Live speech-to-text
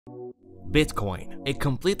Bitcoin, a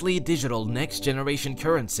completely digital next-generation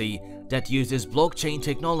currency that uses blockchain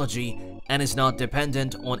technology and is not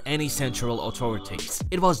dependent on any central authorities.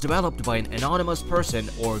 It was developed by an anonymous person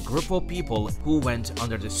or group of people who went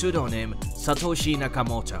under the pseudonym Satoshi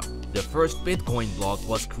Nakamoto. The first Bitcoin block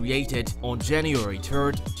was created on January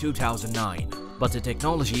 3, 2009. But the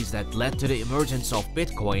technologies that led to the emergence of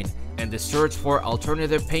Bitcoin and the search for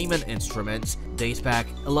alternative payment instruments date back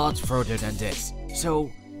a lot further than this. So,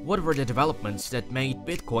 what were the developments that made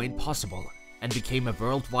Bitcoin possible and became a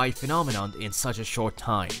worldwide phenomenon in such a short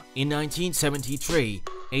time? In 1973,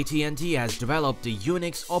 AT&T has developed the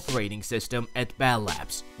Unix operating system at Bell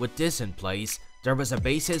Labs. With this in place, there was a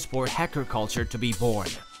basis for hacker culture to be born.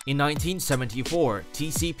 In 1974,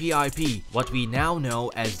 TCP/IP, what we now know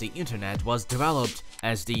as the Internet, was developed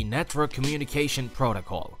as the Network Communication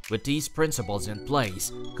Protocol. With these principles in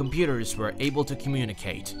place, computers were able to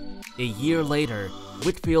communicate. A year later,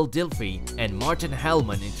 Whitfield Dilthey and Martin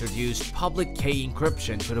Hellman introduced public key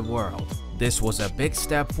encryption to the world. This was a big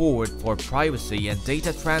step forward for privacy and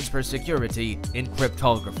data transfer security in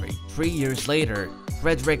cryptography. 3 years later,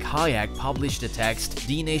 Friedrich Hayek published the text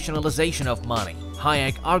Denationalization of Money.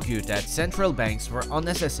 Hayek argued that central banks were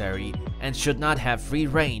unnecessary and should not have free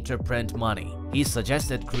rein to print money. He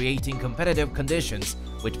suggested creating competitive conditions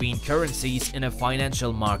between currencies in a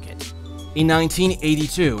financial market. In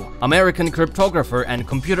 1982, American cryptographer and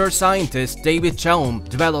computer scientist David Chaum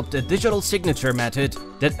developed a digital signature method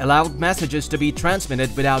that allowed messages to be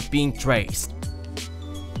transmitted without being traced.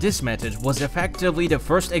 This method was effectively the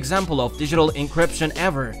first example of digital encryption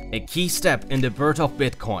ever, a key step in the birth of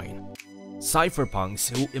Bitcoin. Cypherpunks,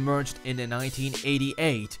 who emerged in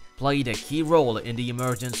 1988, played a key role in the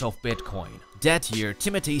emergence of Bitcoin. That year,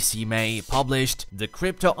 Timothy C. May published the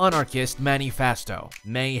crypto-anarchist Manifesto.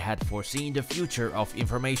 May had foreseen the future of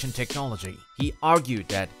information technology. He argued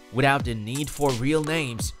that without the need for real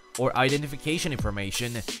names or identification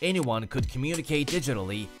information, anyone could communicate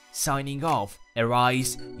digitally. Signing off,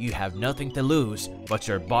 arise, you have nothing to lose but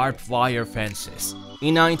your barbed wire fences.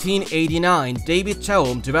 In 1989, David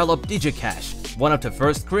Chaum developed DigiCash, one of the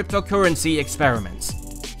first cryptocurrency experiments.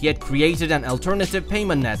 He had created an alternative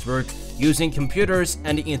payment network using computers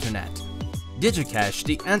and the internet. DigiCash,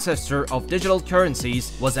 the ancestor of digital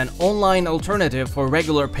currencies, was an online alternative for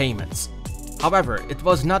regular payments. However, it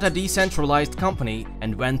was not a decentralized company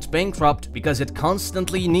and went bankrupt because it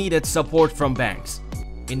constantly needed support from banks.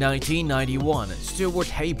 In 1991, Stuart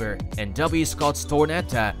Haber and W. Scott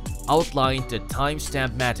Stornetta outlined the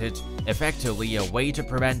timestamp method, effectively a way to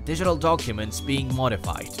prevent digital documents being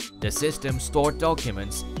modified. The system stored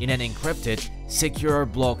documents in an encrypted, secure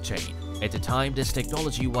blockchain. At the time, this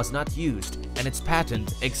technology was not used, and its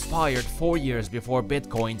patent expired 4 years before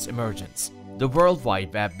Bitcoin's emergence. The World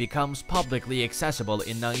Wide Web becomes publicly accessible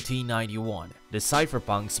in 1991. The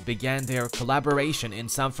cypherpunks began their collaboration in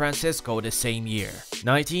San Francisco the same year.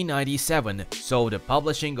 1997 saw the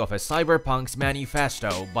publishing of a Cyberpunks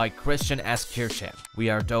Manifesto by Christian S. Kirchen.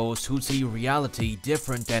 "We are those who see reality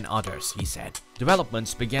different than others," he said.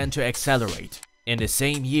 Developments began to accelerate. In the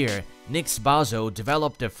same year, Nix Bazo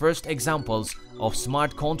developed the first examples of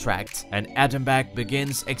smart contracts, and Adam Back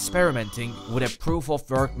begins experimenting with a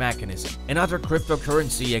proof-of-work mechanism. Another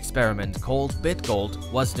cryptocurrency experiment called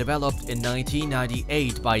BitGold was developed in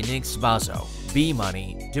 1998 by Nix Bazo.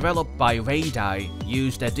 B-Money, developed by Wei Dai,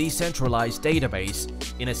 used a decentralized database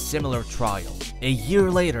in a similar trial. A year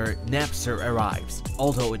later, Napster arrives.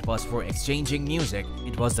 Although it was for exchanging music,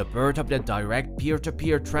 it was the birth of the direct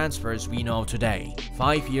peer-to-peer transfers we know today.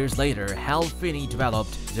 5 years later, Hal Finney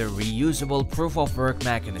developed the reusable proof-of-work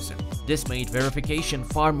mechanism. This made verification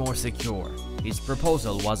far more secure. His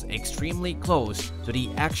proposal was extremely close to the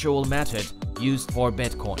actual method used for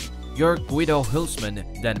Bitcoin. Jörg Guido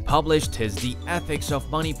Hülsmann then published his The Ethics of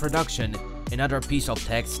Money Production, another piece of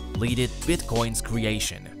text leading Bitcoin's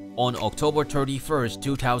creation. On October 31,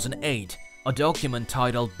 2008, a document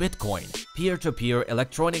titled Bitcoin, Peer-to-Peer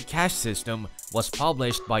Electronic Cash System was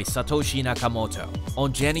published by Satoshi Nakamoto.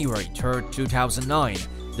 On January 3, 2009,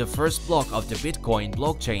 the first block of the Bitcoin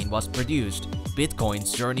blockchain was produced.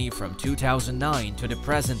 Bitcoin's journey from 2009 to the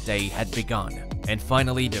present day had begun. And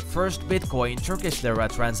finally, the first Bitcoin Turkish lira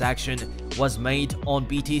transaction was made on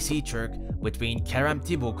BtcTurk between Kerem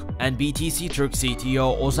Tibuk and BtcTurk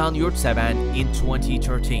CTO Ozan Yurtseven in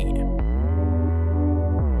 2013.